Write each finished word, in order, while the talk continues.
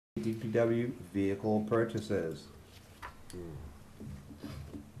DPW vehicle purchases.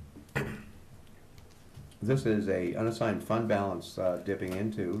 This is a unassigned fund balance dipping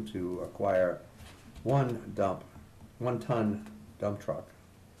into to acquire one ton dump truck.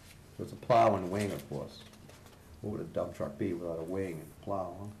 So it's a plow and wing, of course. What would a dump truck be without a wing and a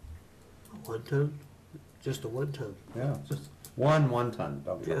plow? Huh? 1 ton? Just a 1 ton? Yeah, just one ton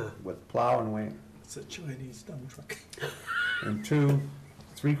dump truck Yeah. with plow and wing. It's a Chinese dump truck. And 2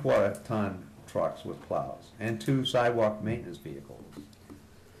 3/4 ton trucks with plows, and 2 sidewalk maintenance vehicles.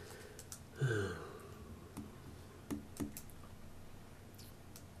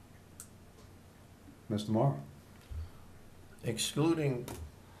 Mr. Morrow? Excluding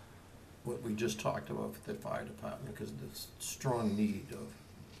what we just talked about for the fire department, because there's strong need of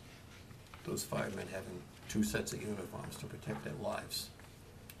those firemen having 2 sets of uniforms to protect their lives,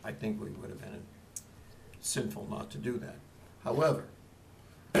 I think we would have been sinful not to do that. However,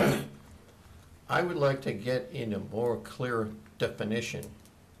 I would like to get in a more clear definition,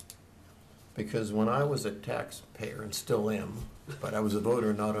 because when I was a taxpayer, and still am, but I was a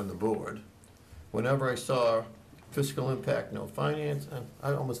voter not on the board, whenever I saw fiscal impact, no finance,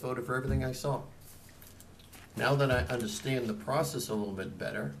 I almost voted for everything I saw. Now that I understand the process a little bit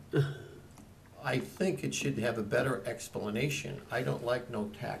better, I think it should have a better explanation. I don't like no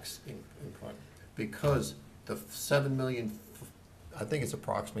tax in front, because the 7 million, I think it's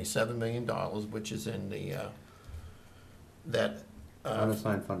approximately $7 million, which is in the,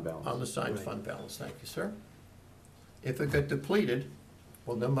 Unassigned fund balance. unassigned Right. fund balance, thank you, sir. If it got depleted,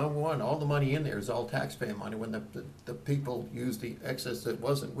 well, number one, all the money in there is all taxpayer money. When the people use the excess that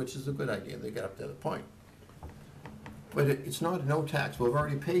wasn't, which is a good idea, they get up to the point. But it's not no tax, we've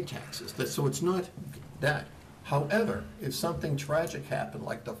already paid taxes, so it's not that. However, if something tragic happened,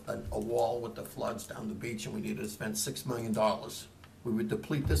 like a wall with the floods down the beach, and we needed to spend $6 million, we would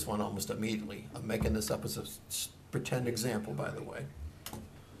deplete this one almost immediately. I'm making this up as a pretend example, by the way.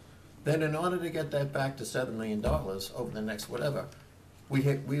 Then in order to get that back to $7 million over the next whatever,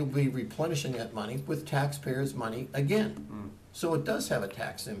 we'll be replenishing that money with taxpayers' money again. So it does have a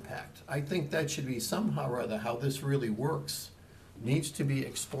tax impact. I think that should be somehow or other, how this really works, needs to be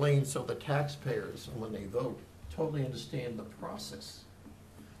explained so the taxpayers, when they vote, totally understand the process.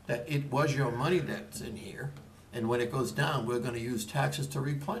 That it was your money that's in here, and when it goes down, we're gonna use taxes to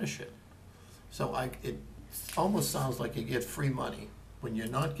replenish it. So it almost sounds like you get free money when you're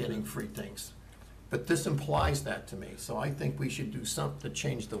not getting free things. But this implies that to me, so I think we should do something to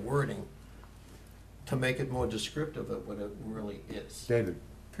change the wording to make it more descriptive of what it really is, David,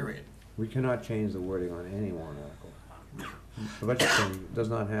 period. we cannot change the wording on any warrant article. The budget committee does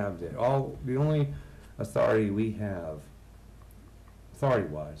not have the only authority we have,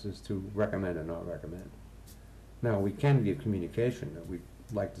 authority-wise, is to recommend or not recommend. Now, we can give communication that we'd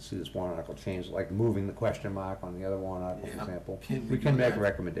like to see this warrant article changed, like moving the question mark on the other warrant article, for Yeah. example. Can We we can do make that?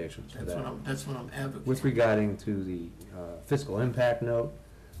 recommendations for that. That's what I'm advocating. With regarding to the fiscal impact note,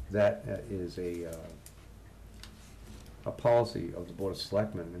 that is a policy of the Board of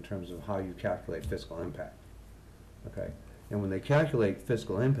Selectmen in terms of how you calculate fiscal impact. Okay? And when they calculate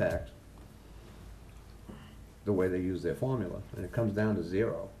fiscal impact, the way they use their formula, and it comes down to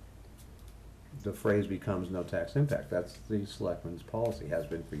 0, the phrase becomes no tax impact. That's the Selectmen's policy, has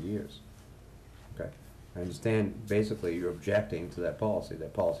been for years. Okay? I understand basically you're objecting to that policy.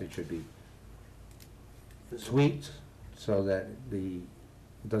 That policy should be tweaked so that it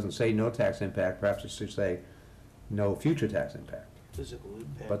doesn't say no tax impact, perhaps it should say no future tax impact. Physical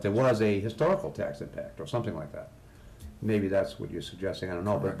impact. But there was a historical tax impact or something like that. Maybe that's what you're suggesting, I don't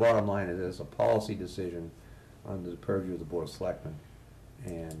know, but Correct. bottom line is it's a policy decision under the purview of the Board of Selectmen.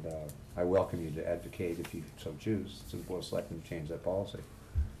 And I welcome you to advocate, if you so choose, to the Board of Selectmen to change that policy.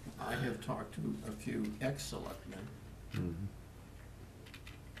 I have talked to a few ex-selectmen,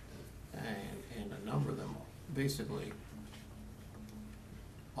 and a number of them basically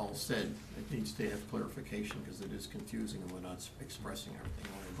all said it needs to have clarification because it is confusing and we're not expressing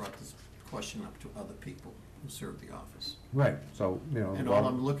everything. I brought this question up to other people who serve the office. Right, so, you know. And all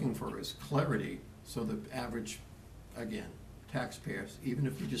I'm looking for is clarity, so the average, again, taxpayers, even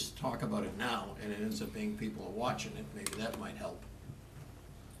if we just talk about it now and it ends up being people are watching it, maybe that might help.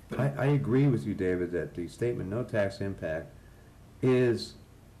 But I agree with you, David, that the statement no tax impact is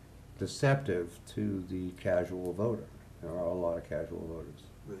deceptive to the casual voter. There are a lot of casual voters.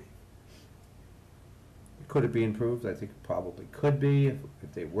 Right. Could it be improved? I think it probably could be if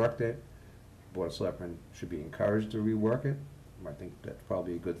they worked it. Board of Selectmen should be encouraged to rework it. I think that's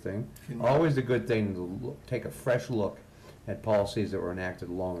probably a good thing. Always a good thing to take a fresh look at policies that were enacted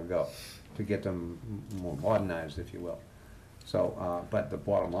long ago to get them more modernized, if you will. So, but the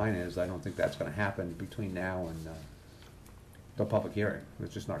bottom line is, I don't think that's gonna happen between now and, the public hearing.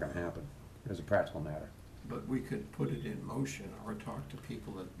 It's just not gonna happen, as a practical matter. But we could put it in motion or talk to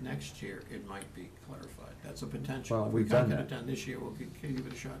people that next year it might be clarified. That's a potential. Well, If we we've can't done get it that. done this year, we'll give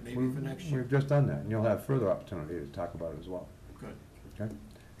it a shot, maybe for next year. We've just done that, and you'll have further opportunity to talk about it as well, Good. okay?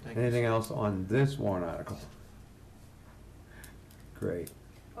 Thank you. Anything else on this warrant article? Great.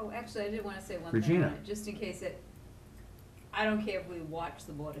 Oh, actually, I did wanna say one thing Regina. on it, just in case I don't care if we watch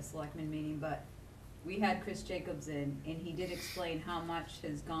the Board of Selectmen meeting, but we had Chris Jacobs in, and he did explain how much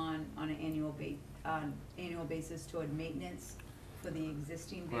has gone on an annual basis toward maintenance for the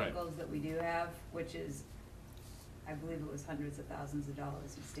existing Right. vehicles that we do have, which is, I believe it was hundreds of thousands of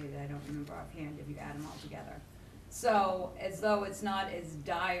dollars, he stated, I don't remember offhand if you add them all together. So, as though it's not as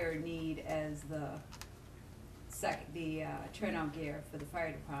dire need as the turnout gear for the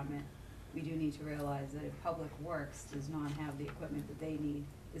fire department, we do need to realize that if Public Works does not have the equipment that they need,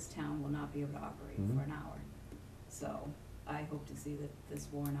 this town will not be able to operate Mhm. for an hour. So, I hope to see that this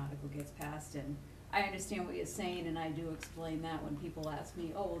warrant article gets passed, and I understand what you're saying, and I do explain that when people ask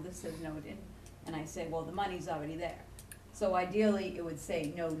me, oh, well, this says no, it didn't, and I say, well, the money's already there. So ideally, it would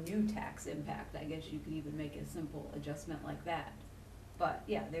say no new tax impact, I guess you could even make a simple adjustment like that. But,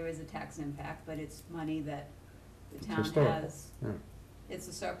 yeah, there is a tax impact, but it's money that the It's town historical, has, yeah. it's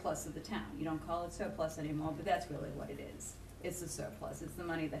the surplus of the town, you don't call it surplus anymore, but that's really what it is. It's the surplus, it's the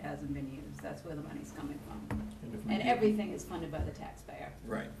money that hasn't been used, that's where the money's coming from. if we And do- everything is funded by the taxpayer.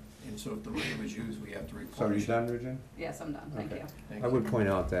 Right, and so if the money was used, we have to So are report. you done, Virginia? Yes, I'm done, thank Okay. you. Thank I you. would point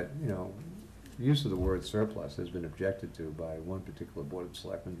out that, you know, use of the word surplus has been objected to by one particular Board of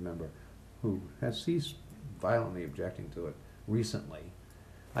Selectmen member who has ceased violently objecting to it recently.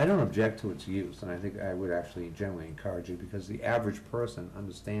 I don't object to its use, and I think I would actually generally encourage it, because the average person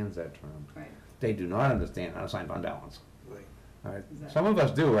understands that term. Right, They do not understand unassigned fund balance. Right. All right, Exactly. some of us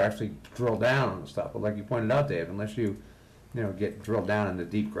do actually drill down on the stuff, but like you pointed out, Dave, unless you know, get drilled down in the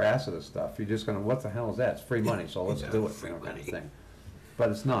deep grass of the stuff, you're just gonna, what the hell is that? It's free money, so let's Yeah, do it, free you know, kind of money. thing.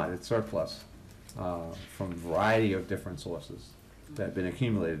 But it's not, it's surplus, from a variety of different sources that have been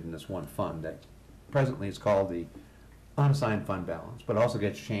accumulated in this one fund that presently is called the unassigned fund balance, but also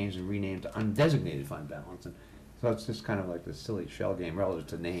gets changed and renamed to undesignated fund balance. And so it's just kind of like this silly shell game relative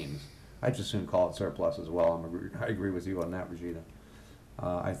to names. I just soon call it surplus as well. I agree with you on that, Regina.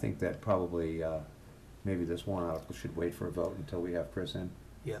 I think that probably, maybe this warrant article should wait for a vote until we have Chris in.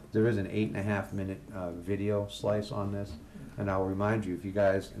 Yeah. There is an 8.5-minute video slice on this, and I'll remind you, if you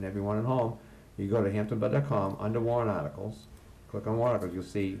guys, and everyone at home, you go to hamptonbud.com, under warrant articles, click on warrant articles,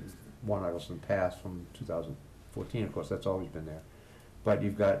 you'll see warrant articles in the past from 2014, of course, that's always been there. But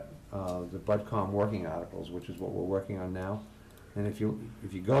you've got the BudCom working articles, which is what we're working on now. And if you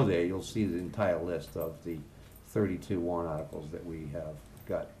go there, you'll see the entire list of the 32 warrant articles that we have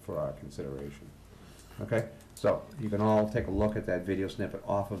got for our consideration. Okay, so you can all take a look at that video snippet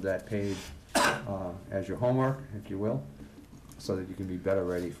off of that page as your homework, if you will, so that you can be better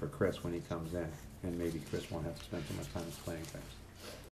ready for Chris when he comes in, and maybe Chris won't have to spend so much time explaining things.